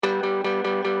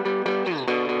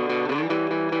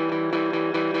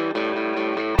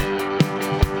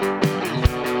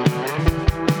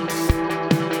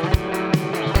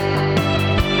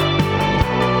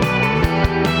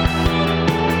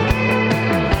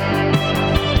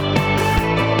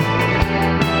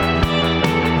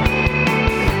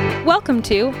Welcome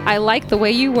to I Like the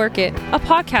Way You Work It, a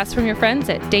podcast from your friends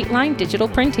at Dateline Digital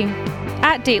Printing.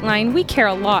 At Dateline, we care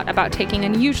a lot about taking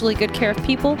unusually good care of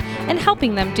people and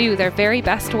helping them do their very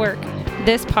best work.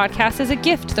 This podcast is a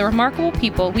gift to the remarkable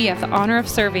people we have the honor of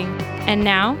serving. And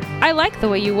now, I Like the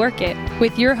Way You Work It,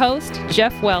 with your host,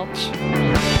 Jeff Welch.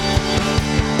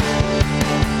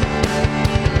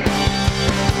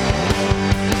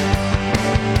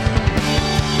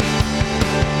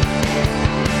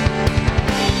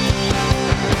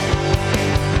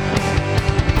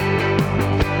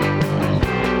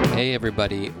 Hey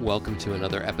everybody, welcome to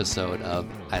another episode of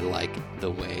I Like the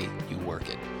Way You Work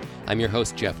It. I'm your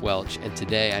host, Jeff Welch, and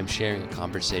today I'm sharing a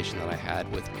conversation that I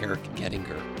had with Eric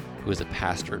Gettinger, who is a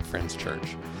pastor at Friends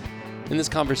Church. In this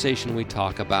conversation, we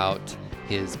talk about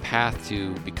his path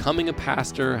to becoming a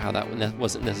pastor, how that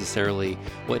wasn't necessarily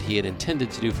what he had intended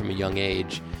to do from a young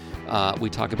age. We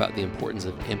talk about the importance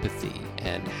of empathy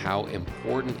and how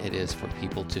important it is for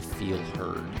people to feel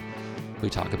heard. We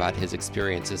talk about his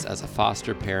experiences as a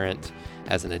foster parent,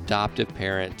 as an adoptive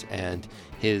parent, and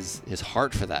his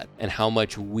heart for that, and how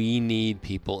much we need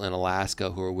people in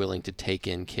Alaska who are willing to take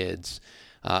in kids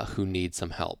who need some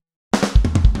help.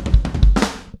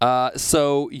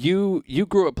 So you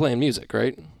grew up playing music,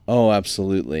 right? Oh,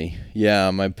 absolutely.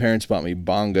 Yeah, my parents bought me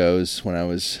bongos when I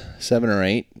was 7 or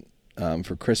 8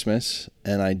 for Christmas,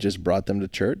 and I just brought them to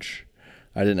church.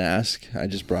 I didn't ask. I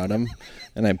just brought them,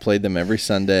 and I played them every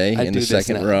Sunday in the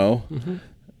second row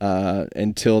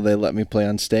until they let me play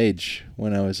on stage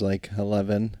when I was like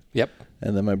 11. Yep.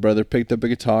 And then my brother picked up a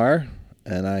guitar,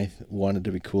 and I wanted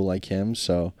to be cool like him,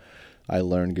 so I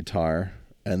learned guitar.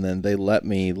 And then they let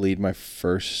me lead my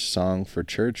first song for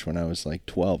church when I was like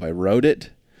 12. I wrote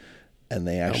it, and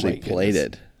they actually played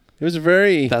it. It was a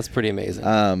very That's pretty amazing.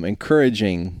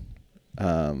 Encouraging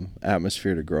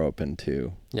atmosphere to grow up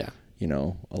into. Yeah. You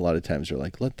know, a lot of times they're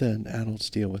like, let the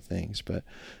adults deal with things. But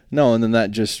no, and then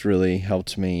that just really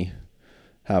helped me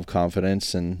have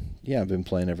confidence. And yeah, I've been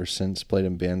playing ever since. Played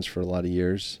in bands for a lot of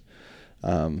years.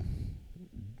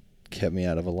 Kept me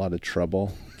out of a lot of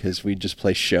trouble because we just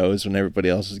play shows when everybody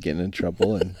else is getting in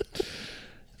trouble. And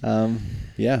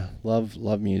yeah,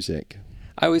 love music.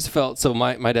 I always felt, so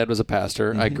my dad was a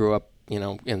pastor. I grew up,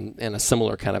 in a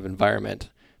similar kind of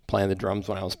environment, playing the drums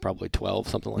when I was probably 12,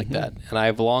 something like that. And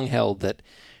I've long held that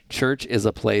church is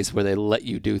a place where they let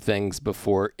you do things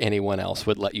before anyone else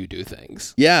would let you do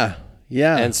things. Yeah.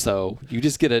 And so you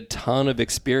just get a ton of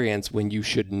experience when you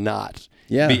should not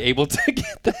be able to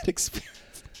get that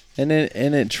experience. And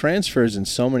it transfers in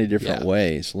so many different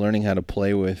ways. Learning how to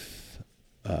play with,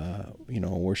 a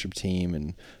worship team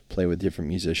and play with different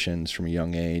musicians from a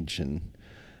young age, and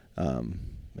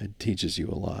it teaches you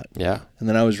a lot. Yeah. And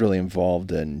then I was really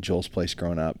involved in Joel's Place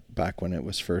growing up back when it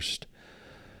was first,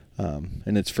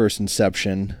 in its first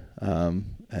inception,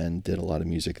 and did a lot of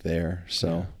music there.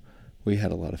 So we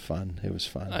had a lot of fun. It was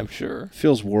fun. I'm sure. It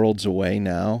feels worlds away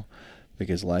now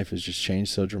because life has just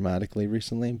changed so dramatically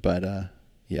recently. But I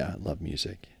love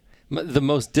music. The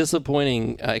most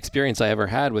disappointing experience I ever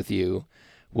had with you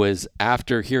was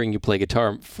after hearing you play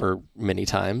guitar for many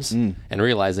times and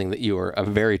realizing that you were a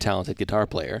very talented guitar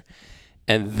player.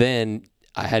 And then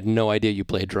I had no idea you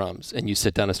played drums, and you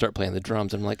sit down and start playing the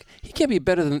drums. And I'm like, he can't be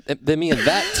better than me in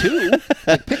that too.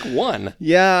 Like, pick one.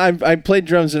 Yeah, I played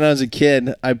drums when I was a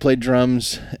kid. I played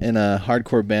drums in a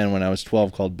hardcore band when I was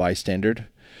 12 called Bystander,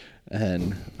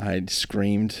 and I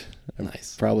screamed.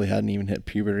 Nice. I probably hadn't even hit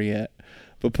puberty yet.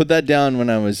 But put that down when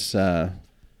I was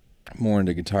more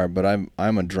into guitar, but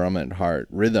I'm a drummer at heart.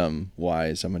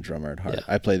 Rhythm-wise, I'm a drummer at heart. Yeah.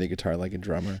 I play the guitar like a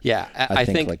drummer. Yeah, I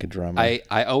think like a drummer.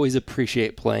 I always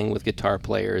appreciate playing with guitar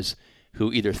players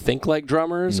who either think like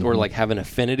drummers or like have an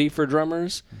affinity for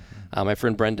drummers. My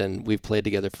friend Brendan, we've played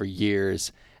together for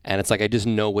years, and it's like I just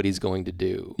know what he's going to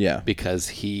do. Yeah. Because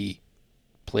he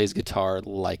plays guitar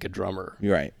like a drummer.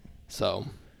 You're right. So,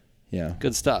 yeah,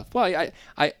 good stuff. Well,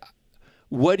 I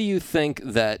what do you think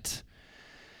that,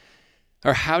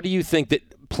 or how do you think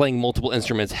that playing multiple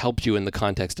instruments helped you in the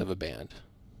context of a band?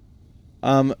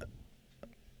 I've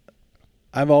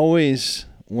always,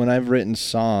 when I've written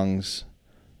songs,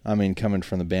 I mean, coming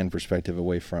from the band perspective,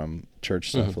 away from church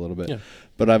stuff a little bit,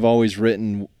 but I've always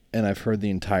written and I've heard the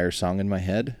entire song in my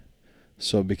head.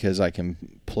 So because I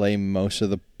can play most of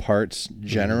the parts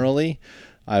generally,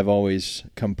 I've always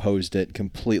composed it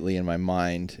completely in my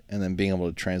mind, and then being able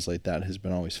to translate that has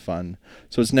been always fun.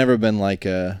 So it's never been like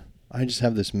I just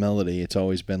have this melody. It's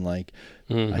always been like,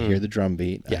 I hear the drum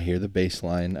beat, I hear the bass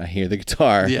line, I hear the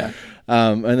guitar. Yeah.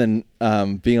 And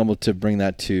then being able to bring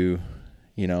that to,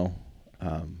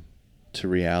 to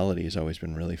reality has always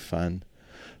been really fun.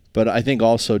 But I think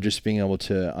also just being able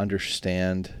to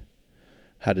understand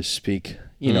how to speak.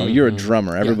 You know, you're a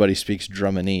drummer. Everybody speaks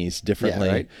druminese differently.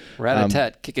 Yeah, right.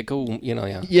 Rat-a-tat, kick-a-cool, you know,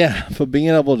 yeah. Yeah, but being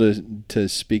able to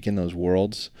speak in those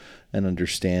worlds and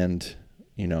understand,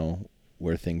 you know,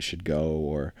 where things should go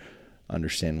or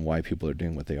understand why people are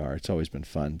doing what they are, it's always been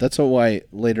fun. That's why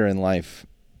later in life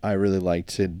I really like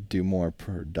to do more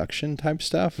production type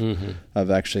stuff of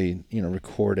actually, you know,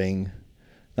 recording.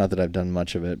 Not that I've done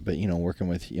much of it, but, you know, working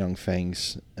with Young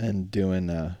Fangs and doing,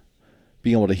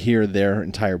 being able to hear their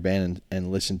entire band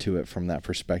and listen to it from that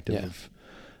perspective.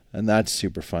 Yeah. And that's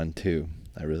super fun too.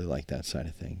 I really like that side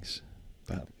of things.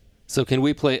 But so can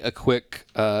we play a quick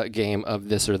game of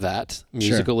this or that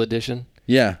musical edition?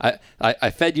 Yeah. I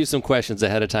fed you some questions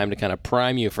ahead of time to kind of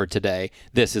prime you for today.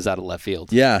 This is out of left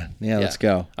field. Yeah, let's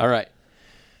go. All right.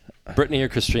 Brittany or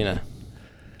Christina?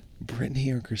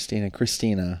 Brittany or Christina?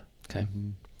 Christina. Okay.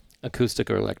 Acoustic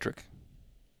or electric?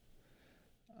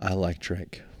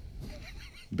 Electric.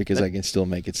 Because I can still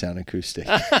make it sound acoustic.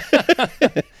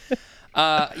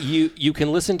 You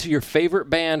can listen to your favorite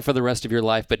band for the rest of your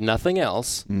life, but nothing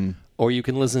else. Or you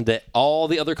can listen to all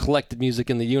the other collected music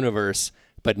in the universe,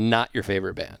 but not your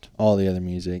favorite band. All the other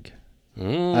music.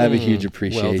 I have a huge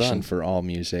appreciation for all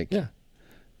music. Yeah.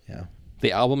 Yeah.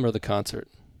 The album or the concert?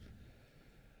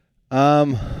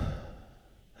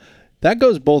 That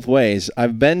goes both ways.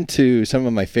 I've been to some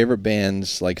of my favorite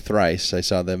bands, like Thrice. I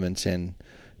saw them in San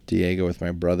Diego with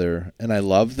my brother, and I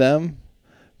love them.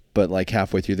 But like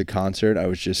halfway through the concert, I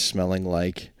was just smelling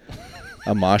like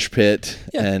a mosh pit,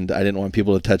 and I didn't want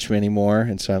people to touch me anymore.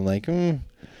 And so I'm like, I'm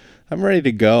ready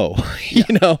to go, you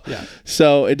know? Yeah.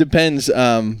 So it depends.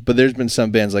 But there's been some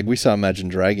bands, like we saw Imagine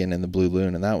Dragon in the Blue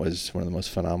Loon, and that was one of the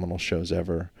most phenomenal shows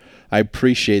ever. I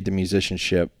appreciate the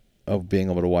musicianship of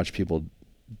being able to watch people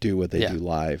do what they do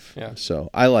live. Yeah. So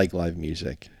I like live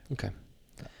music. Okay.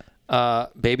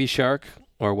 Baby Shark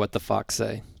or What the Fox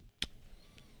Say?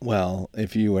 Well,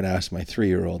 if you would ask my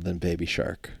 3-year-old, then Baby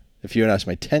Shark. If you would ask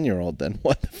my 10-year-old, then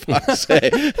What the Fox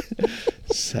Say?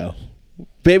 So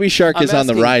Baby Shark is on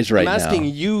the rise right now. I'm asking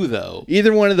you, though.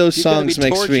 Either one of those songs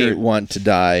makes me want to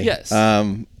die. Yes.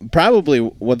 Probably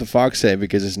What the Fox Say,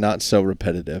 because it's not so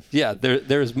repetitive. Yeah,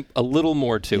 there's a little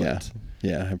more to it.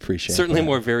 Yeah, I appreciate Certainly that.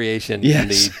 more variation in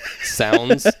the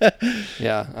sounds.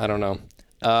 Yeah, I don't know.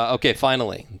 Okay,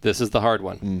 finally, this is the hard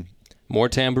one. More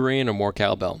tambourine or more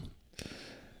cowbell?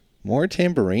 More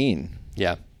tambourine.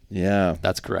 Yeah. Yeah.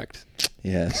 That's correct.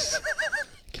 Yes.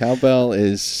 Cowbell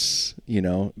is, you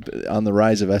know, on the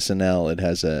rise of SNL, it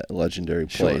has a legendary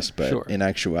place, but in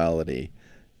actuality,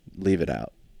 leave it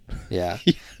out. Yeah.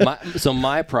 So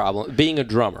my problem, being a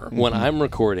drummer, when I'm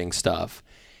recording stuff,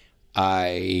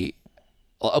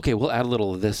 we'll add a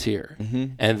little of this here.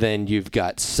 And then you've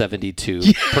got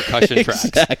 72 percussion tracks.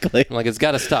 Exactly. I'm like, it's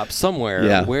got to stop somewhere.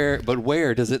 Yeah.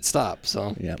 Where does it stop?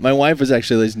 So yeah. My wife was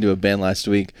actually listening to a band last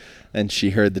week, and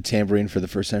she heard the tambourine for the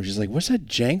first time. She's like, what's that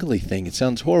jangly thing? It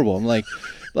sounds horrible. I'm like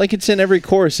it's in every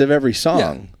chorus of every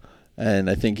song. Yeah. And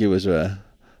I think it was a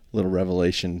little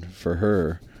revelation for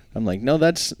her. I'm like, no,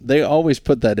 they always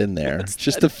put that in there. It's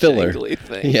just a filler.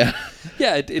 Thing. Yeah.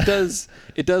 Yeah, it does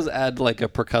add like a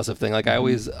percussive thing. Like I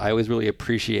always really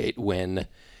appreciate when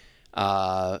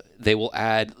they will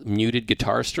add muted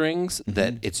guitar strings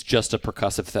that it's just a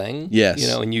percussive thing. Yes. You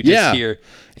know, and you just hear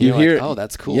like, oh,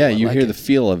 that's cool. Yeah, you hear the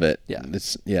feel of it.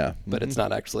 Yeah. But it's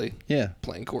not actually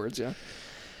playing chords,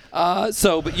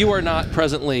 but you are not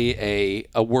presently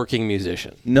a working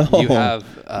musician. No. You have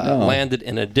landed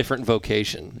in a different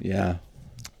vocation. Yeah.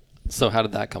 So how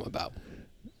did that come about?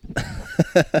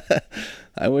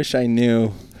 I wish I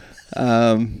knew.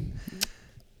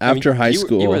 After high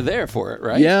school. You were there for it,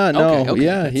 right? Yeah, no. Okay,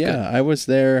 yeah. Good. I was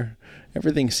there.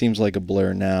 Everything seems like a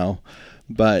blur now.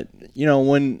 But, you know,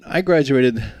 when I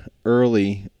graduated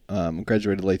early,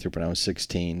 graduated Lathrop when I was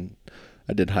 16,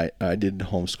 I did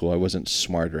homeschool. I wasn't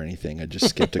smart or anything. I just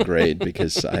skipped a grade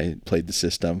because I played the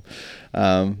system.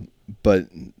 But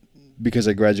because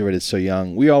I graduated so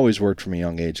young, we always worked from a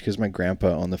young age because my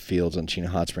grandpa owned the fields on Chena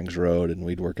Hot Springs Road, and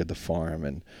we'd work at the farm.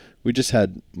 And we just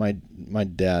had my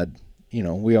dad, you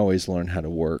know, we always learned how to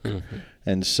work.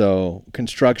 And so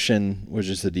construction was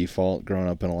just the default growing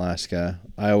up in Alaska.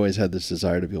 I always had this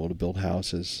desire to be able to build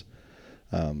houses.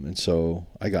 And so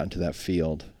I got into that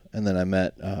field. And then I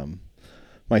met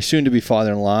my soon-to-be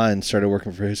father-in-law and started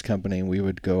working for his company. We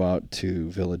would go out to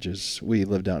villages. We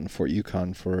lived out in Fort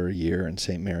Yukon for a year and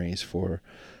St. Mary's for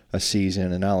a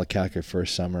season and Alacaca for a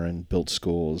summer and built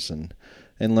schools and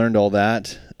learned all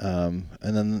that. And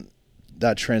then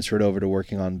that transferred over to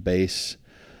working on bass,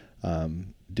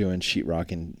 doing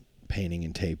sheetrock and painting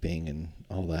and taping and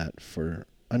all that for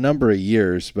a number of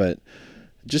years. But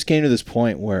it just came to this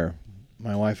point where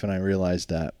my wife and I realized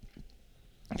that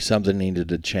something needed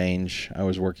to change. I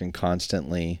was working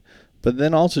constantly, but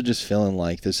then also just feeling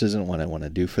like this isn't what I want to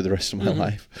do for the rest of my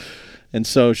life. And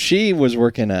so she was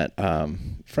working at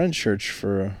Friends Church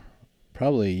for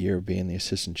probably a year, being the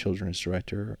assistant children's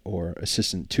director or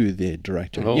assistant to the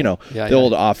director. Oh, the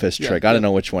old office trick. I don't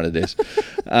know which one it is.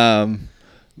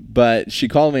 But she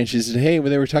called me and she said, hey,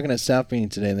 they were talking at staff meeting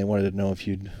today and they wanted to know if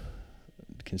you'd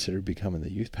consider becoming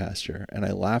the youth pastor. And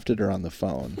I laughed at her on the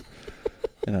phone.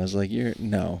 And I was like,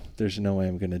 no, there's no way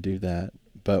I'm going to do that.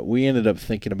 But we ended up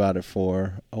thinking about it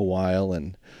for a while,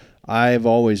 and I've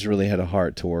always really had a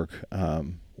heart to work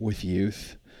with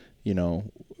youth.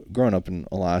 Growing up in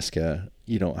Alaska,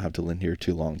 you don't have to live here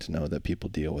too long to know that people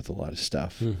deal with a lot of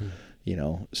stuff.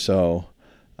 So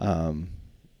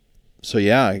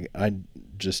I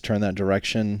just turned that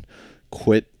direction,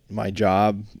 quit my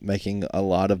job, making a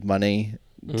lot of money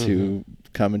to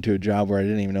come into a job where I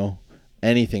didn't even know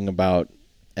anything about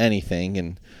anything.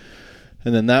 And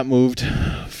then that moved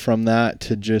from that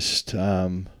to just,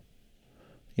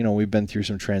 we've been through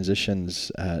some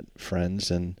transitions at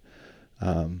Friends, and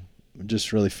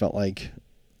just really felt like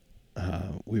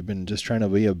we've been just trying to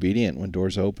be obedient. When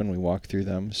doors open, we walk through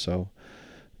them. So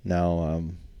now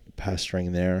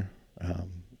pastoring there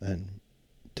and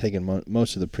taking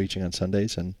most of the preaching on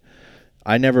Sundays. And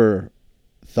I never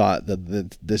thought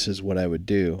that this is what I would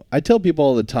do. I tell people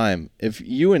all the time, if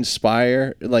you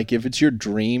inspire, like if it's your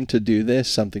dream to do this,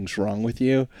 something's wrong with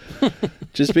you.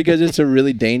 Just because it's a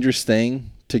really dangerous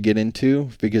thing to get into,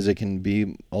 because it can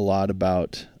be a lot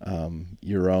about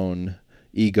your own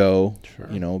ego,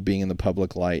 being in the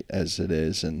public light as it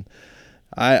is. And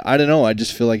I don't know, I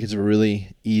just feel like it's a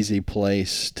really easy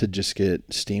place to just get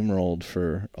steamrolled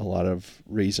for a lot of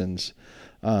reasons.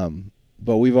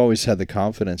 But we've always had the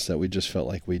confidence that we just felt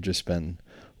like we'd just been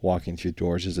walking through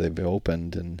doors as they've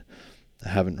opened, and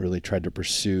haven't really tried to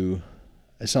pursue.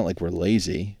 It's not like we're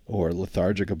lazy or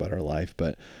lethargic about our life,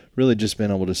 but really just been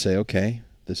able to say, okay,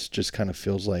 this just kind of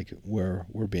feels like we're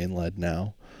being led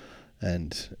now.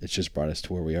 And it's just brought us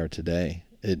to where we are today.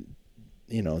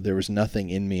 There was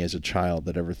nothing in me as a child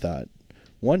that ever thought,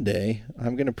 one day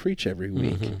I'm going to preach every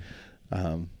week.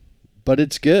 But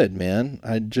it's good, man.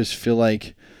 I just feel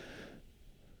like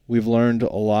we've learned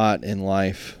a lot in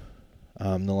life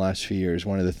the last few years.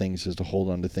 One of the things is to hold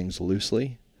on to things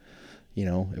loosely.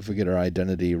 If we get our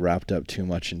identity wrapped up too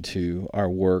much into our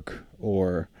work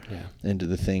or into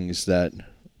the things that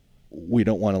we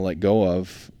don't want to let go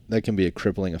of, that can be a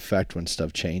crippling effect when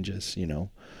stuff changes,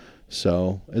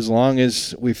 So as long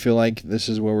as we feel like this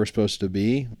is where we're supposed to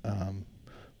be,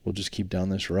 we'll just keep down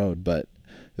this road. But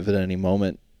if at any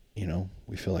moment,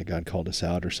 we feel like God called us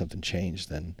out or something changed,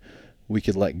 then we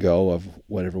could let go of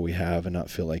whatever we have and not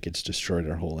feel like it's destroyed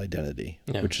our whole identity,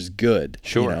 which is good.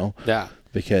 Sure.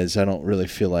 Because I don't really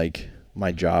feel like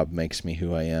my job makes me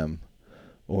who I am,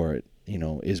 or it,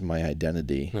 is my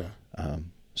identity.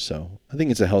 So I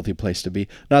think it's a healthy place to be.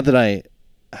 Not that I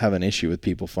have an issue with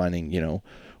people finding,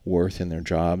 worth in their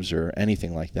jobs or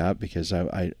anything like that, because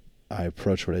I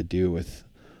approach what I do with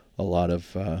a lot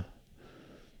of,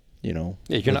 you're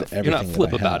not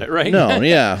flip about it, right? No,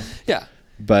 yeah. Yeah.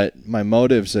 But my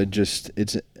motives are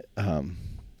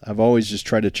I've always just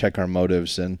tried to check our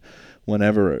motives, and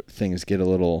whenever things get a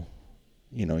little,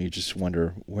 you just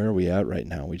wonder, where are we at right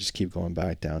now? We just keep going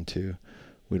back down to,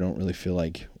 we don't really feel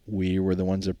like we were the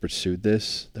ones that pursued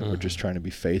this, that we're just trying to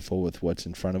be faithful with what's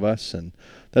in front of us. And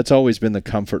that's always been the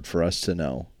comfort for us to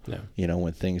know,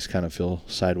 when things kind of feel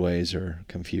sideways or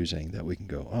confusing, that we can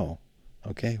go, oh,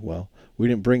 okay, well, we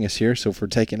didn't bring us here, so if we're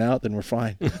taken out, then we're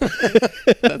fine.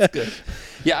 That's good.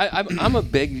 Yeah, I'm a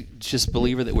big just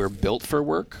believer that we're built for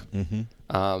work,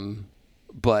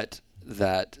 but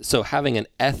so having an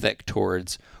ethic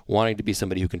towards wanting to be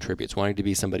somebody who contributes, wanting to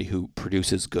be somebody who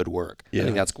produces good work, I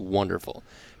think that's wonderful.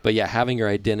 But having your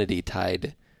identity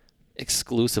tied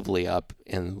exclusively up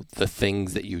in the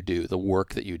things that you do, the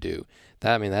work that you do,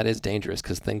 that is dangerous,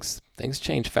 because things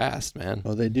change fast, man.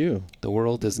 Oh, they do. The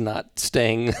world is not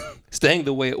staying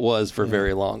the way it was for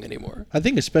very long anymore. I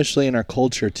think especially in our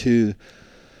culture too,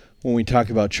 when we talk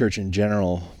about church in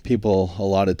general, people a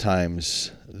lot of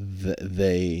times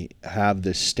they have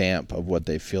this stamp of what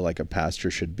they feel like a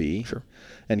pastor should be. Sure.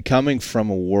 And coming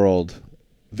from a world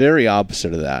very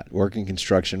opposite of that, working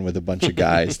construction with a bunch of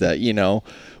guys that,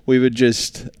 we would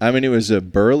just, it was a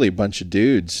burly bunch of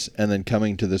dudes, and then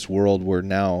coming to this world where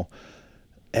now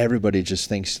everybody just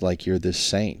thinks like you're this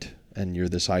saint and you're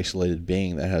this isolated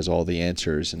being that has all the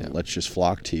answers, and let's just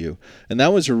flock to you. And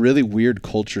that was a really weird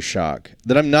culture shock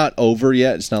that I'm not over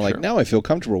yet. It's not like now I feel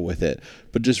comfortable with it,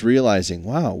 but just realizing,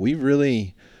 wow, we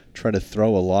really try to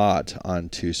throw a lot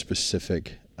onto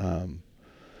specific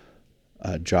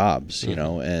jobs, you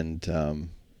know, and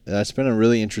that's been a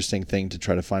really interesting thing to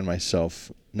try to find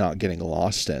myself not getting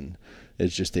lost in.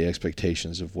 It's just the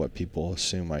expectations of what people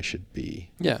assume I should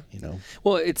be. Yeah. You know?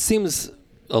 Well, it seems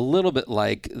a little bit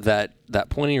like that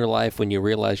point in your life when you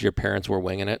realize your parents were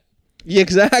winging it. Yeah,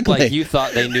 exactly. Like you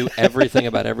thought they knew everything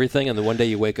about everything, and then one day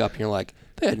you wake up and you're like,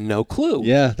 they had no clue.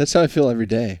 Yeah, that's how I feel every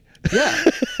day. Yeah.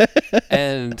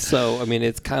 And so, I mean,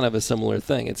 it's kind of a similar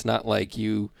thing. It's not like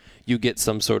you get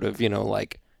some sort of, you know,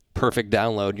 like perfect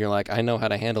download and you're like, I know how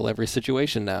to handle every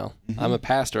situation now. I'm a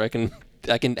pastor. I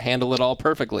can handle it all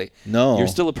perfectly. No. You're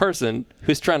still a person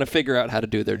who's trying to figure out how to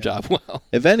do their job well.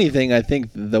 If anything, I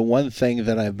think the one thing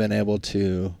that I've been able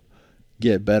to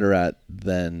get better at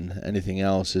than anything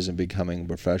else isn't becoming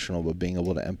professional, but being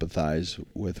able to empathize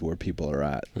with where people are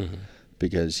at. Mm-hmm.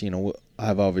 Because, you know,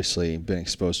 I've obviously been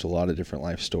exposed to a lot of different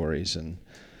life stories, and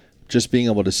just being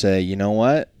able to say, you know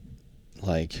what,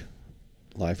 like,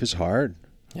 life is hard.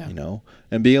 Yeah. You know,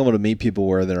 and being able to meet people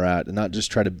where they're at and not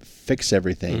just try to fix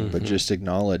everything, but just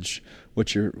acknowledge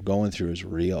what you're going through is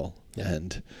real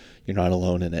and you're not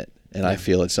alone in it. And I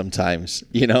feel it sometimes,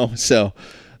 you know, so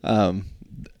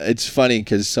it's funny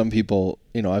because some people,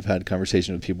 you know, I've had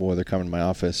conversations with people where they're coming to my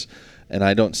office and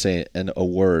I don't say a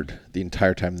word the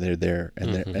entire time they're there,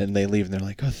 and and they leave and they're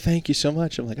like, oh, thank you so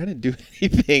much. I'm like, I didn't do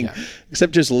anything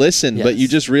except just listen. Yes. But you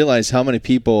just realize how many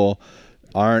people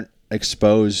aren't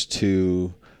exposed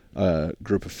to a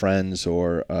group of friends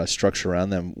or a structure around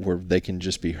them where they can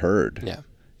just be heard. Yeah.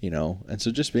 You know, and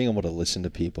so just being able to listen to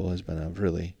people has been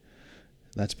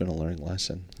that's been a learning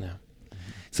lesson. Yeah.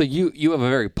 So you have a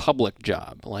very public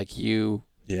job. Like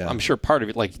I'm sure part of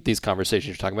it, like these conversations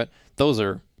you're talking about, those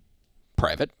are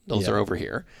private. Those are over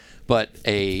here. But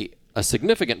a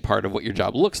significant part of what your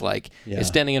job looks like is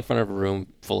standing in front of a room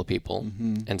full of people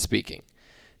and speaking.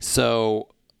 So,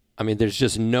 I mean, there's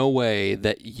just no way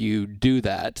that you do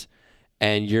that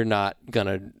and you're not going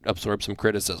to absorb some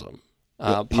criticism,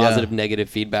 positive, negative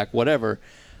feedback, whatever.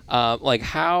 Like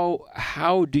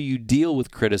how do you deal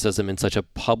with criticism in such a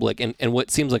public and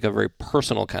what seems like a very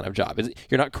personal kind of job?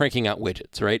 You're not cranking out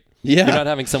widgets, right? Yeah. You're not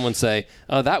having someone say,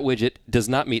 oh, that widget does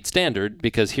not meet standard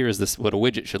because here is what a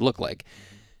widget should look like.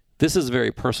 This is a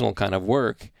very personal kind of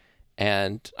work.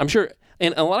 And I'm sure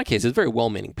in a lot of cases, very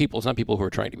well-meaning people. It's not people who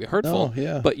are trying to be hurtful,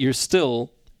 but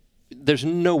there's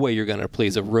no way you're going to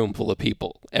please a room full of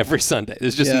people every Sunday.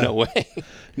 There's just no way.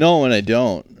 No, and I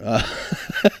don't.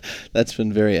 That's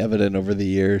been very evident over the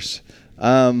years.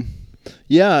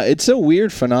 It's a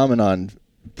weird phenomenon.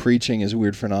 Preaching is a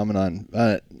weird phenomenon.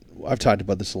 I've talked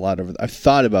about this a lot I've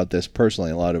thought about this personally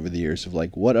a lot over the years of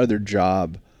like, what other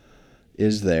job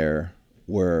is there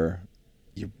where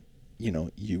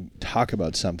you talk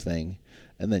about something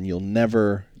and then you'll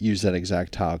never use that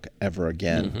exact talk ever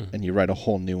again, and you write a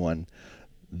whole new one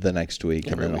the next week,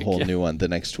 and then a whole new one the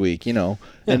next week, you know.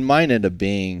 Yeah. And mine ended up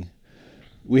being,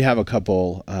 we have a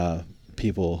couple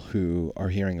people who are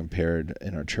hearing impaired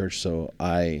in our church, so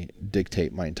I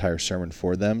dictate my entire sermon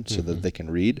for them so that they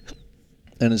can read.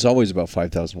 And it's always about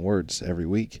 5,000 words every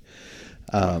week.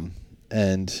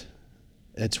 And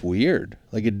it's weird.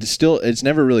 Like it's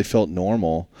never really felt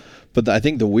normal. But I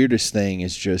think the weirdest thing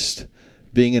is just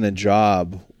being in a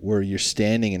job where you're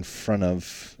standing in front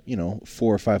of, 400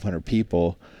 or 500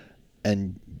 people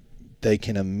and they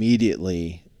can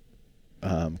immediately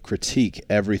critique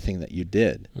everything that you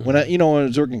did. When I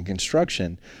was working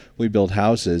construction, we build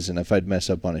houses, and if I'd mess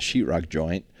up on a sheetrock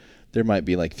joint, there might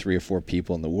be like 3 or 4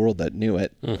 people in the world that knew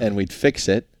it, and we'd fix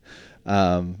it.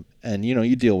 And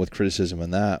you deal with criticism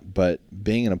in that, but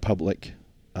being in a public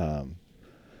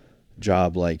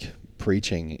job like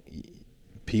preaching,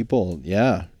 people,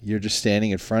 you're just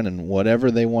standing in front, and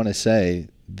whatever they want to say,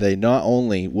 they not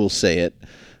only will say it,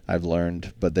 I've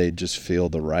learned, but they just feel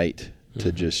the right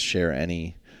to just share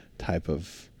any type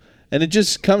of, and it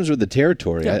just comes with the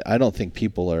territory. Yeah. I don't think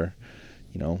people are,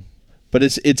 but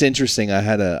it's interesting. I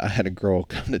had a girl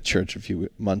come to church a few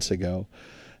months ago,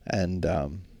 and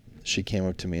she came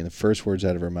up to me, and the first words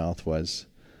out of her mouth was,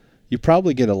 "You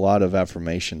probably get a lot of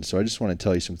affirmation, so I just want to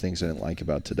tell you some things I didn't like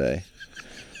about today."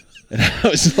 And I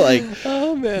was like,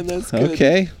 "Oh man, that's good.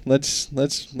 Okay, let's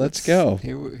go.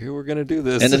 Here we're gonna do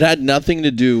this." And it had nothing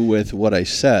to do with what I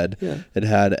said. Yeah. It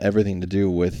had everything to do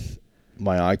with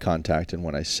my eye contact and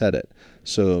when I said it.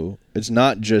 So it's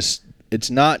not just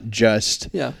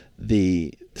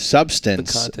the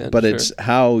substance, the content, but it's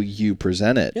how you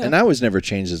present it. Yeah. And I was never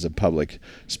changed as a public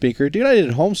speaker. Dude, I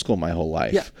did homeschool my whole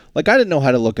life. Yeah. Like, I didn't know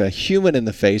how to look a human in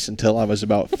the face until I was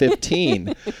about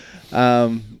 15.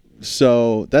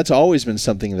 So that's always been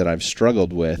something that I've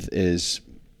struggled with, is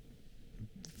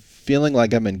feeling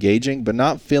like I'm engaging, but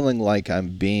not feeling like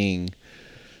I'm being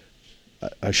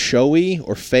a showy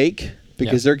or fake,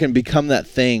 because there can become that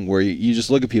thing where you just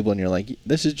look at people and you're like,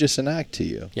 this is just an act to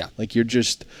you. Yeah. Like you're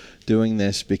just doing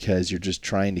this because you're just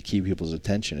trying to keep people's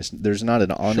attention. There's not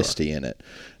an honesty in it.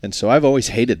 And so I've always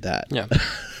hated that. Yeah.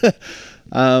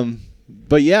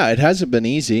 But yeah, it hasn't been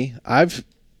easy.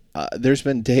 There's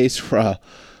been days where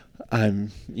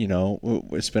I'm,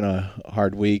 it's been a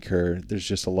hard week, or there's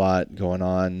just a lot going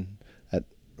on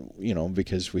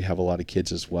because we have a lot of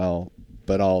kids as well.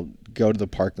 But I'll go to the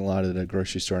parking lot at a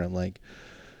grocery store and I'm like,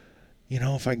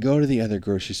 if I go to the other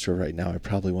grocery store right now, I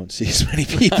probably won't see as many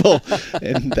people,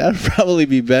 and that would probably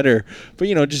be better. But,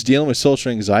 just dealing with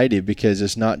social anxiety, because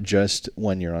it's not just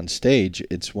when you're on stage,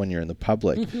 it's when you're in the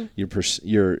public. Mm-hmm.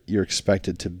 You're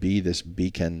expected to be this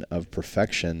beacon of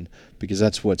perfection, because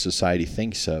that's what society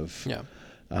thinks of. Yeah.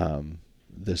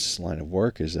 This line of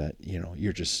work is that,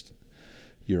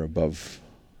 you're above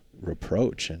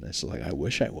reproach, and it's like, I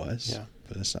wish I was,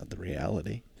 but that's not the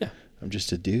reality. Yeah. I'm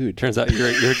just a dude. Turns out you're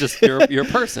a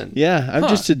person. Yeah, I'm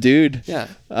just a dude. Yeah.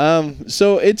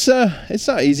 So it's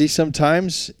not easy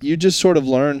sometimes. You just sort of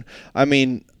learn. I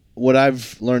mean, what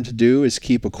I've learned to do is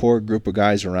keep a core group of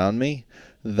guys around me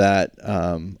that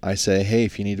I say, hey,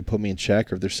 if you need to put me in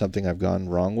check, or if there's something I've gone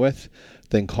wrong with,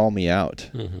 then call me out.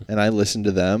 Mm-hmm. And I listen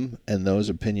to them, and those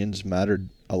opinions mattered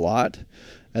a lot.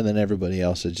 And then everybody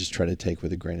else I just try to take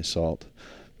with a grain of salt,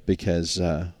 because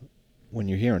when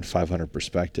you're hearing 500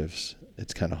 perspectives,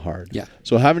 it's kind of hard. Yeah.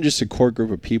 So having just a core group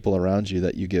of people around you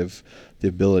that you give the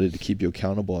ability to keep you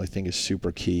accountable, I think is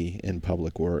super key in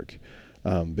public work,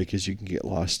 because you can get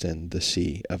lost in the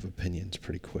sea of opinions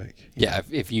pretty quick. Yeah,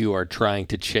 if you are trying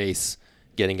to chase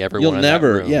getting everyone in that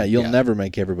room. You'll never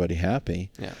make everybody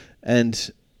happy. Yeah. And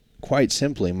quite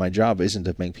simply, my job isn't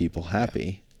to make people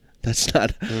happy. That's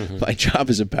not my job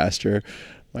as a pastor.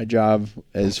 My job,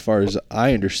 as far as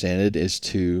I understand it, is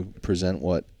to present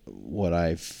what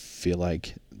I feel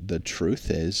like the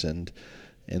truth is, and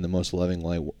in the most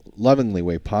lovingly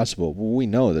way possible. Well, we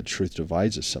know that truth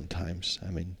divides us sometimes. I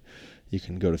mean, you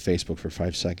can go to Facebook for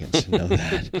 5 seconds and know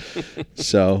that.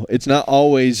 So it's not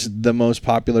always the most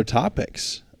popular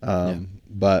topics,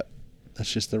 but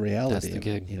that's just the reality. That's the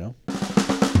gig.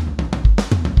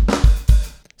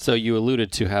 So you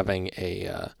alluded to having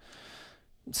a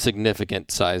significant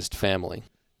sized family.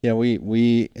 Yeah,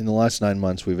 we in the last 9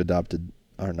 months, we've adopted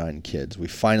our 9 kids. We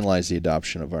finalized the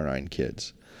adoption of our 9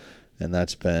 kids, and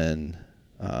that's been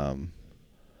about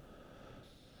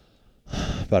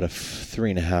a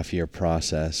 3.5 year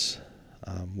process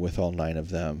with all 9 of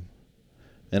them.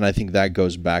 And I think that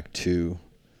goes back to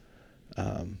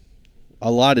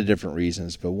a lot of different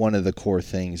reasons, but one of the core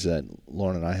things that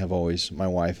Lauren and I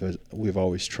we've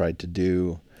always tried to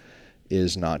do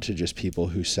is not to just be people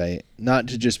who say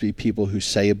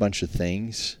a bunch of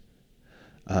things.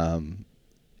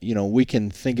 We can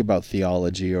think about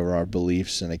theology or our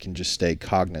beliefs, and it can just stay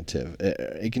cognitive.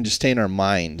 It can just stay in our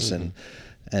minds, and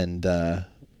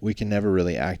we can never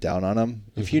really act out on them.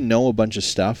 Mm-hmm. If you know a bunch of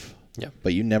stuff,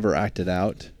 but you never act it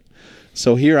out.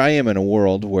 So here I am in a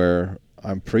world where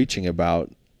I'm preaching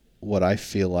about what I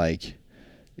feel like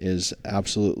is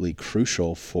absolutely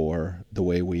crucial for the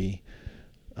way we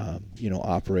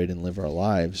operate and live our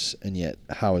lives, and yet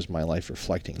how is my life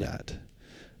reflecting that?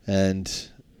 And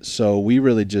so we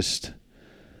really it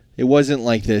wasn't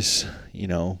like this,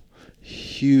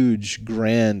 huge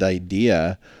grand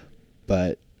idea,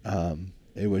 but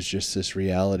it was just this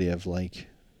reality of like,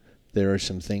 there are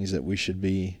some things that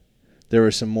there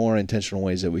are some more intentional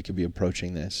ways that we could be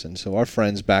approaching this. And so our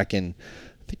friends back in,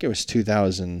 I think it was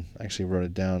 2000, I actually wrote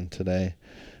it down today.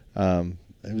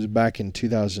 It was back in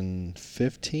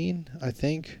 2015, I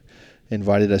think,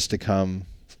 invited us to come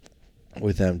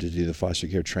with them to do the foster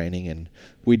care training. And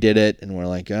we did it, and we're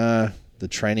like, the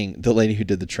lady who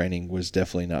did the training was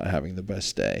definitely not having the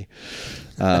best day.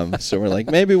 So we're like,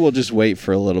 maybe we'll just wait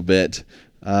for a little bit.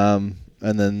 And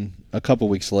then a couple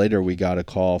weeks later, we got a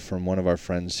call from one of our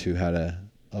friends who had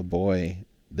a boy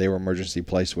they were emergency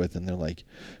placed with, and they're like,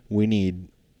 we need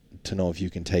to know if you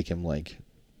can take him like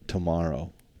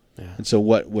tomorrow. Yeah. And so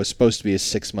what was supposed to be a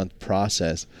 6-month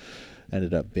process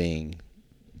ended up being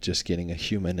just getting a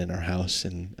human in our house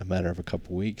in a matter of a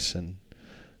couple weeks. And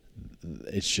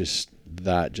it's just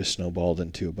snowballed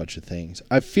into a bunch of things.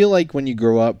 I feel like when you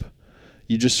grow up,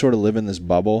 you just sort of live in this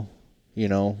bubble. You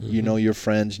know your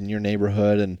friends and your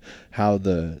neighborhood and how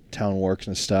the town works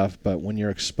and stuff. But when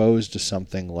you're exposed to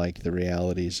something like the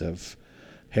realities of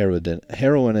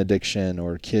heroin addiction,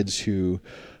 or kids who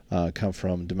come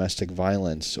from domestic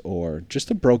violence, or just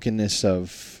the brokenness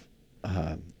of,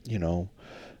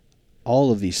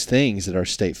 all of these things that our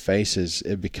state faces,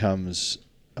 it becomes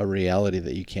a reality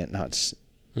that you can't not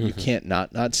you can't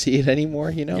not see it anymore,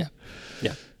 you know?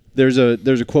 Yeah. There's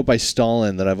a quote by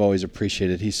Stalin that I've always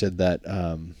appreciated. He said that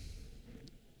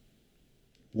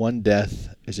one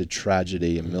death is a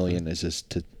tragedy, a million is a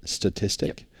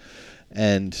statistic. Yep.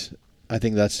 And I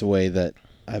think that's the way that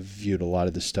I've viewed a lot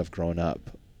of this stuff growing up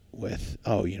with,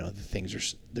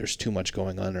 there's too much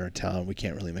going on in our town. We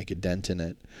can't really make a dent in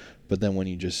it. But then when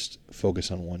you just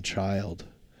focus on one child,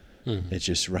 it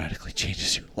just radically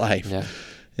changes your life. Yeah.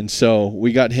 And so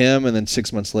we got him, and then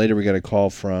 6 months later we got a call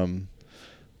from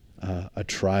a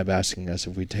tribe asking us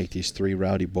if we'd take these 3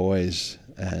 rowdy boys,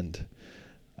 and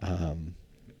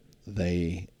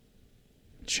they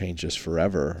changed us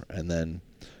forever. And then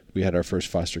we had our first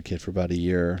foster kid for about a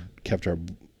year, kept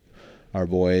our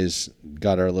boys,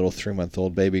 got our little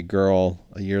 3-month-old baby girl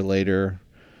a year later,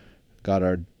 got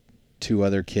our 2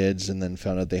 other kids, and then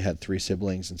found out they had 3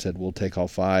 siblings and said, we'll take all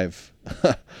 5.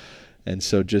 And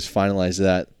so just finalized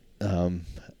that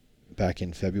back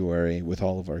in February with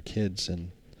all of our kids.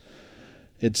 And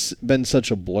it's been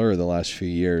such a blur the last few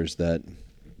years that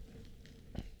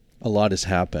a lot has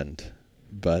happened.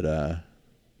 But,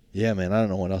 yeah, man, I don't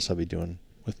know what else I'll be doing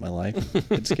with my life.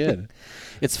 It's good.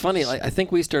 It's funny. I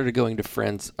think we started going to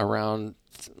Friends around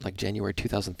like January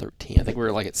 2013. I think we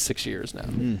were like at 6 years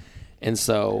now. And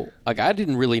so like I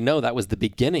didn't really know that was the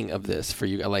beginning of this for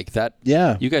you. Like that.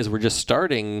 Yeah. You guys were just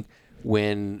starting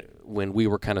when we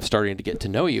were kind of starting to get to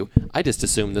know you. I just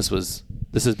assumed this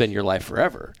has been your life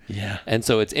forever. Yeah. And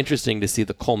so it's interesting to see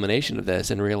the culmination of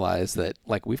this and realize that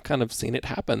like we've kind of seen it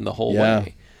happen the whole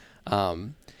way.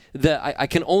 I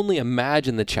can only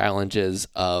imagine the challenges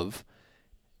of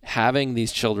having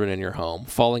these children in your home,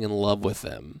 falling in love with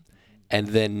them, and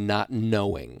then not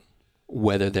knowing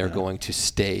whether they're going to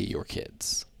stay your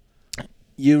kids.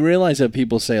 You realize that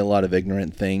people say a lot of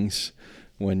ignorant things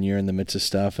when you're in the midst of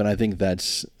stuff, and I think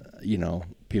that's,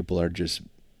 people are just,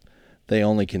 they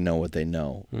only can know what they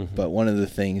know. But one of the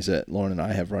things that Lauren and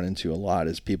I have run into a lot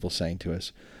is people saying to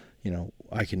us,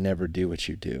 I can never do what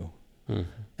you do.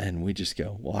 And we just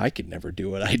go, well, I could never do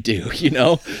what I do,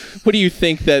 What do you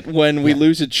think, that when we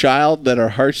lose a child that our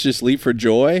hearts just leap for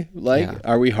joy?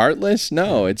 Are we heartless?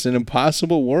 No, it's an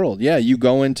impossible world. Yeah, you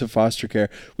go into foster care.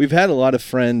 We've had a lot of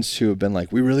friends who have been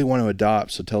like, we really want to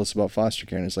adopt, so tell us about foster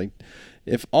care. And it's like,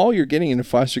 if all you're getting into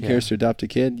foster care is to adopt a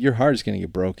kid, your heart is going to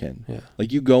get broken. Yeah.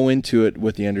 Like, you go into it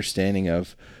with the understanding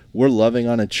of, we're loving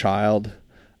on a child,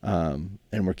 and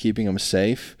we're keeping them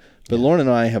safe. But Lauren and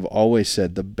I have always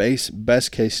said the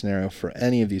best case scenario for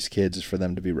any of these kids is for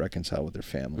them to be reconciled with their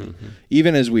family.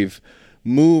 Even as we've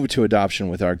moved to adoption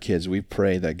with our kids, we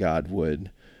pray that God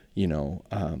would,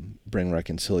 bring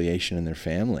reconciliation in their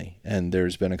family. And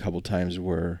there's been a couple times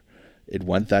where it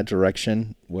went that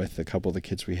direction with a couple of the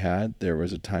kids we had. There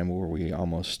was a time where we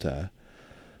almost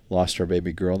lost our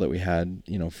baby girl that we had,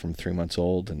 from 3 months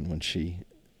old,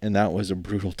 and that was a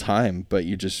brutal time, but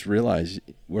you just realize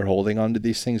we're holding on to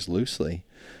these things loosely,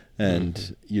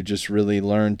 and you just really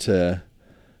learn to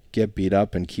get beat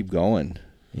up and keep going,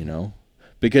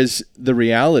 because the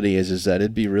reality is that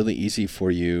it'd be really easy for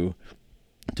you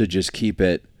to just keep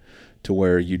it to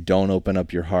where you don't open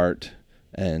up your heart,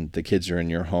 and the kids are in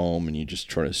your home and you just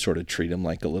try to sort of treat them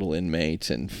like a little inmate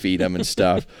and feed them and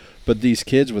stuff. But these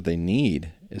kids, what they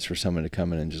need is for someone to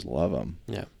come in and just love them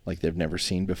like they've never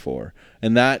seen before.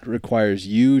 And that requires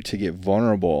you to get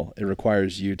vulnerable. It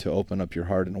requires you to open up your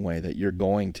heart in a way that you're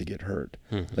going to get hurt.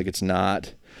 Like, it's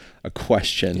not a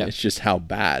question. It's just how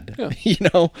bad,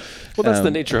 Well, that's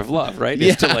the nature of love, right?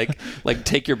 Is to like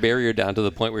take your barrier down to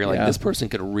the point where you're like, this person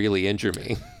could really injure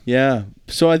me. Yeah.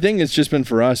 So I think it's just been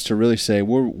for us to really say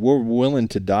we're willing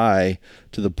to die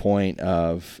to the point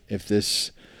of, if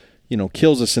this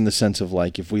kills us, in the sense of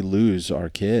like, if we lose our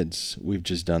kids, we've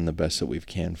just done the best that we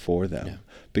can for them,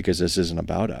 because this isn't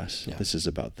about us. This is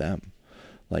about them.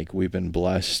 Like, we've been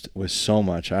blessed with so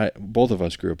much. Both of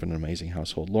us grew up in an amazing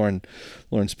household.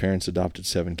 Lauren's parents adopted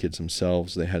 7 kids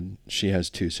themselves. She has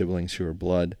 2 siblings who are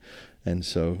blood. And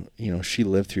so, she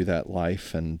lived through that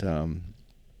life, and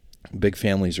big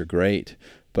families are great,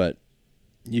 but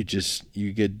you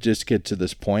get to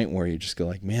this point where you just go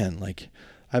like, man, like,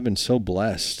 I've been so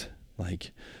blessed.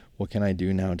 Like, what can I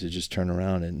do now to just turn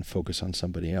around and focus on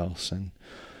somebody else? And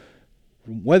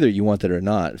whether you want that or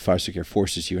not, foster care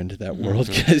forces you into that world,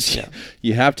 because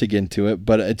you have to get into it.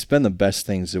 But it's been the best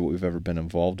things that we've ever been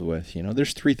involved with.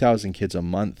 There's 3,000 kids a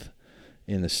month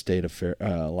in the state of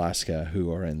Alaska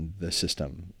who are in the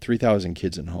system. 3,000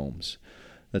 kids in homes.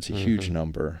 That's a huge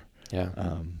number. Yeah.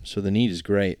 So the need is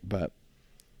great, but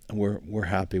we're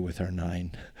happy with our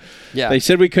 9. Yeah. They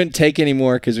said we couldn't take any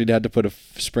more because we'd had to put a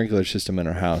sprinkler system in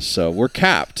our house, so we're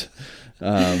capped.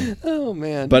 Oh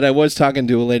man! But I was talking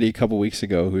to a lady a couple weeks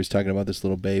ago who was talking about this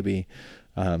little baby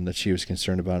that she was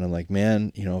concerned about. And I'm like,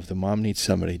 man, if the mom needs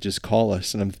somebody, just call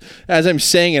us. And as I'm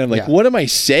saying it, I'm like, what am I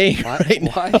saying right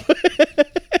now?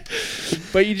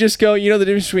 But you just go, the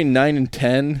difference between 9 and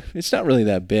 10, it's not really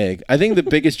that big. I think the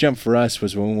biggest jump for us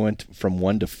was when we went from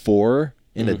 1 to 4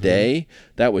 in a day.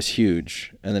 That was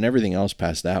huge. And then everything else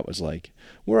past that was like,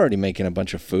 we're already making a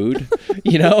bunch of food,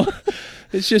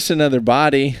 It's just another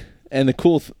body. And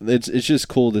it's just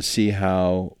cool to see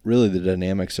how really the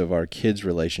dynamics of our kids'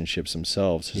 relationships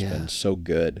themselves has been so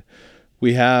good.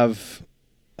 We have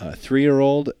a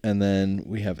 3-year-old, and then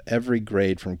we have every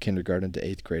grade from kindergarten to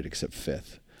 8th grade except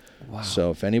 5th. Wow.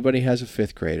 So if anybody has a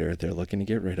 5th grader they're looking to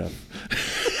get rid of,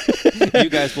 you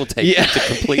guys will take it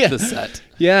to complete the set.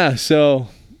 Yeah, so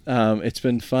it's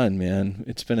been fun, man.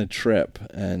 It's been a trip.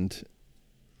 And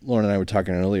Lauren and I were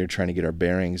talking earlier trying to get our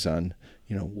bearings on,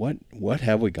 what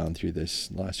have we gone through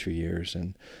this last few years?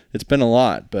 And it's been a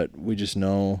lot, but we just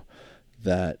know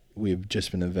that we've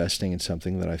just been investing in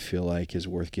something that I feel like is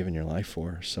worth giving your life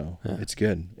for. So it's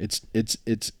good. It's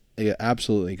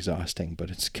absolutely exhausting, but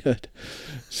it's good.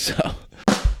 So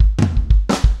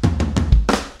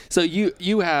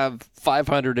you have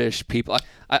 500-ish people.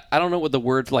 I don't know what the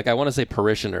word's like. I want to say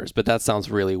parishioners, but that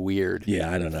sounds really weird. Yeah,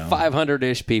 I don't know.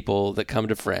 500-ish people that come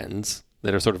to Friends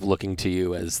that are sort of looking to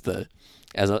you as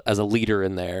a leader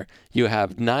in there. You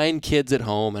have 9 kids at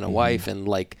home and a wife and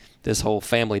like this whole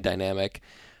family dynamic.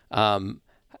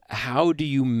 How do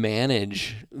you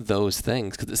manage those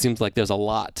things? Because it seems like there's a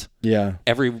lot. Yeah.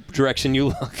 Every direction you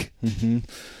look. Mm-hmm.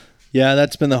 Yeah,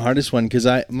 that's been the hardest one because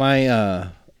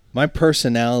my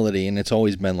personality, and it's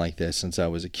always been like this since I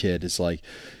was a kid, is like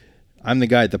I'm the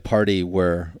guy at the party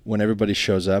where when everybody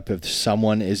shows up, if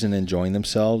someone isn't enjoying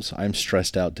themselves, I'm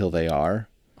stressed out till they are.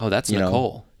 Oh, that's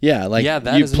Nicole. Yeah, like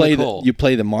you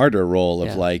play the martyr role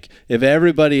of like if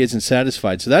everybody isn't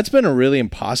satisfied. So that's been a really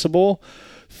impossible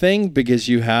thing because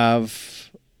you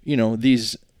have,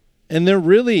 these, and they're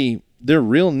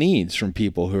real needs from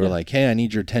people who are like, hey, I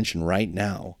need your attention right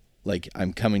now. Like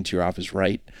I'm coming to your office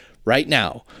right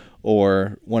now.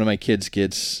 Or one of my kids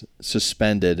gets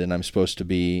suspended and I'm supposed to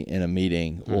be in a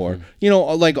meeting, or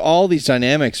like all these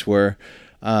dynamics where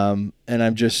and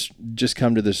I've just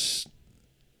come to this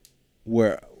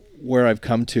where I've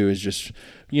come to is just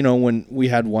when we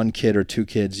had 1 kid or 2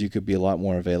 kids, you could be a lot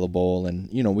more available and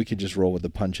we could just roll with the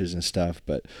punches and stuff.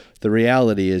 But the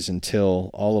reality is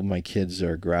until all of my kids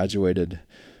are graduated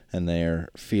and their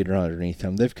feet are underneath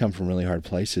them, they've come from really hard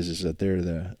places, is that they're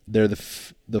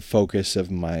the focus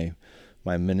of my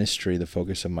ministry, the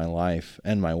focus of my life,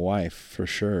 and my wife for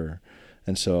sure.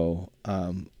 And so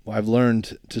I've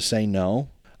learned to say no.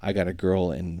 I got a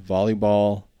girl in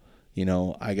volleyball,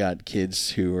 I got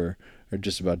kids who are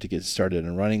just about to get started in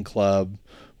a running club.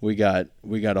 We got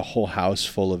a whole house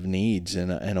full of needs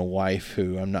and a wife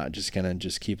who I'm not just going to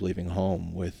just keep leaving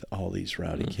home with all these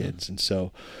rowdy kids. And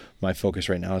so my focus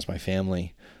right now is my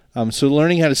family. So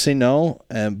learning how to say no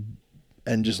and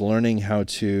just learning how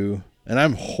to, and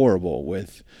I'm horrible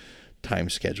with time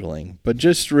scheduling, but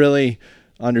just really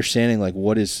understanding like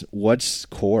what's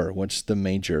core, what's the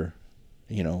major,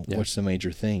 what's the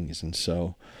major things. And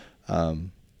so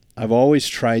I've always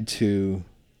tried to,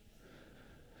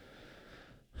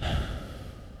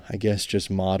 I guess, just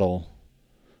model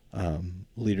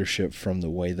leadership from the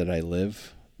way that I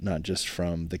live, not just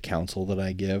from the counsel that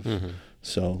I give.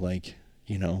 So like,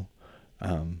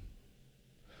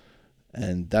 and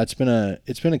it's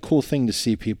been a cool thing to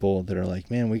see people that are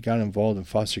like, man, we got involved in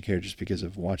foster care just because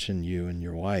of watching you and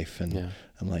your wife. And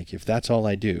I'm like, if that's all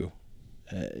I do,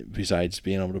 besides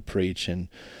being able to preach and,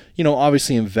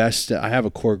 obviously invest. I have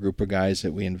a core group of guys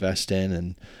that we invest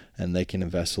in and they can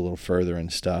invest a little further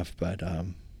and stuff. But,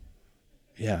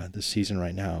 this season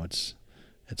right now, it's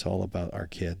all about our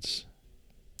kids.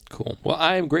 Cool. Well,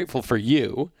 I am grateful for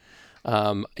you.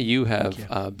 You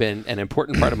have been an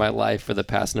important part of my life for the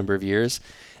past number of years.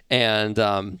 And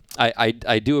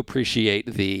I do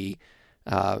appreciate the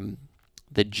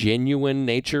genuine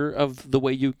nature of the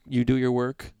way you do your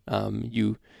work.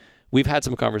 We've had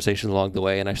some conversations along the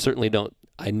way, and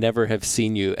I never have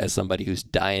seen you as somebody who's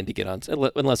dying to get on,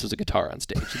 unless there's a guitar on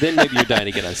stage. Then maybe you're dying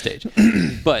to get on stage.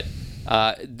 But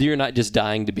you're not just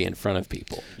dying to be in front of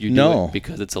people. You do it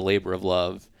because it's a labor of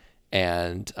love,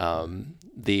 and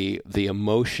the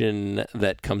emotion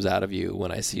that comes out of you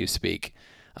when I see you speak,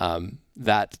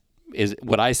 that is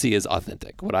what I see is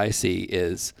authentic. What I see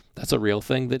is that's a real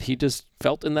thing that he just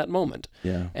felt in that moment.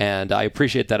 Yeah. And I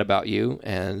appreciate that about you.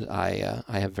 And I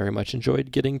have very much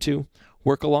enjoyed getting to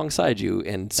work alongside you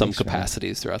in some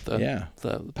capacities throughout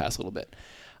the past little bit.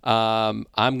 I'm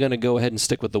going to go ahead and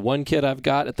stick with the one kid I've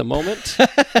got at the moment.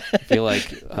 I feel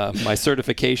like my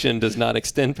certification does not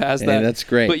extend past that. That's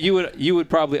great. But you would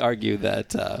probably argue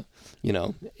that,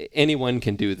 anyone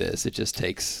can do this. It just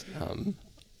takes...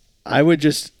 I would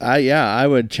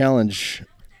challenge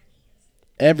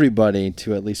everybody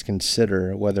to at least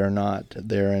consider whether or not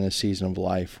they're in a season of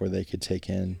life where they could take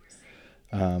in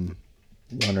 1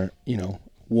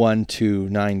 to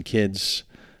 9 kids.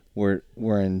 We're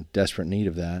in desperate need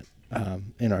of that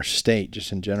in our state,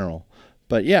 just in general.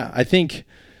 But yeah, I think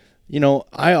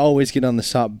I always get on the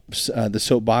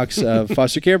soapbox of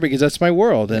foster care because that's my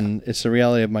world and it's the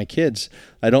reality of my kids.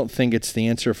 I don't think it's the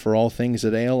answer for all things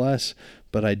at ALS,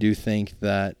 but I do think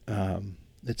that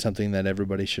it's something that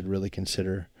everybody should really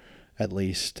consider, at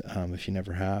least if you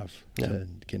never have, to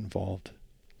get involved.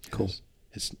 Cool.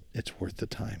 It's worth the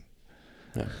time.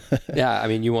 Yeah. Yeah, I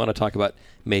mean, you want to talk about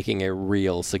making a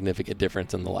real significant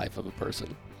difference in the life of a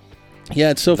person. Yeah,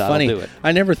 it's so That'll funny. do it.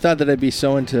 I never thought that I'd be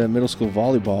so into middle school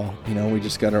volleyball. We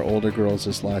just got our older girls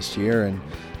this last year, and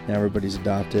now everybody's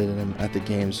adopted, and I'm at the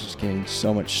games just getting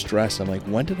so much stress. I'm like,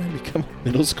 when did I become a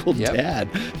middle school dad?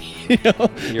 You're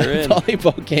in.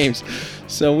 Volleyball games.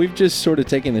 So we've just sort of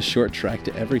taken the short track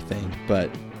to everything,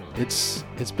 but it's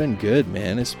been good,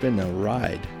 man. It's been a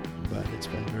ride, but it's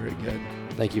been very good.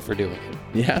 Thank you for doing it.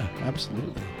 Yeah,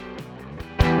 absolutely.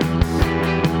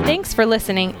 Thanks for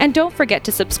listening, and don't forget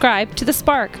to subscribe to The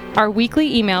Spark, our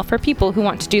weekly email for people who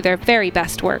want to do their very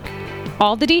best work.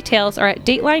 All the details are at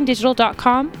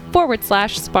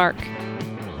datelinedigital.com/spark.